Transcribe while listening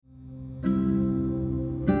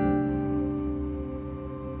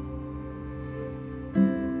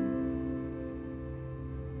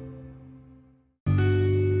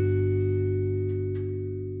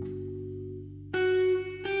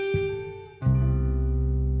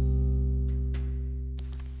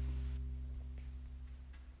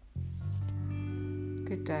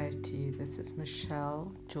day to you. This is Michelle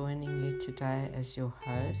joining you today as your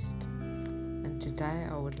host. And today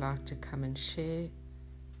I would like to come and share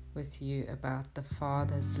with you about the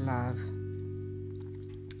Father's love.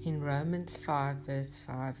 In Romans 5 verse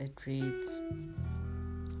 5 it reads,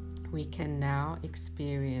 "We can now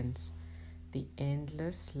experience the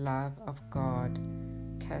endless love of God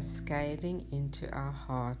cascading into our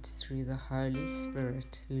hearts through the Holy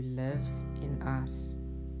Spirit who lives in us."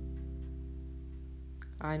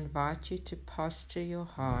 I invite you to posture your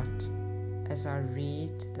heart as I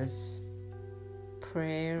read this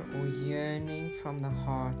prayer or yearning from the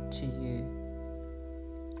heart to you.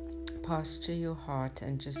 Posture your heart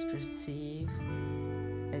and just receive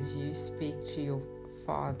as you speak to your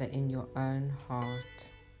Father in your own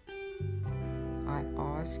heart. I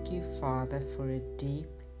ask you, Father, for a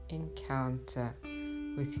deep encounter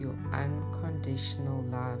with your unconditional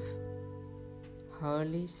love.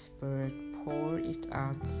 Holy Spirit, pour it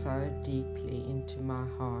out so deeply into my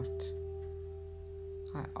heart.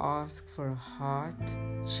 I ask for a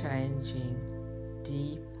heart-changing,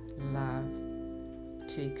 deep love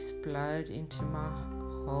to explode into my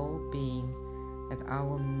whole being, that I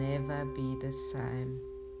will never be the same.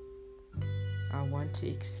 I want to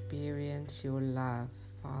experience your love,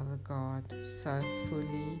 Father God, so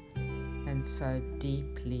fully and so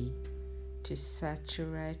deeply, to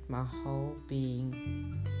saturate my whole being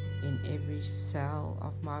in every cell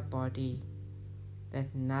of my body,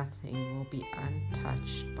 that nothing will be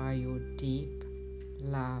untouched by your deep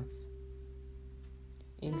love.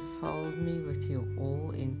 Enfold me with your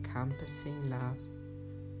all-encompassing love,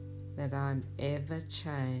 that I am ever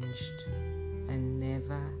changed and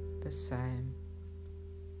never the same.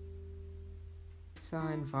 So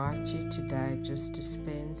I invite you today just to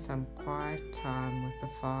spend some quiet time with the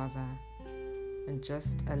Father and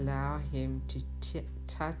just allow Him to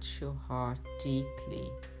touch your heart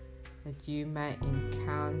deeply, that you may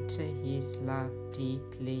encounter His love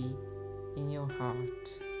deeply in your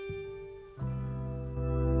heart.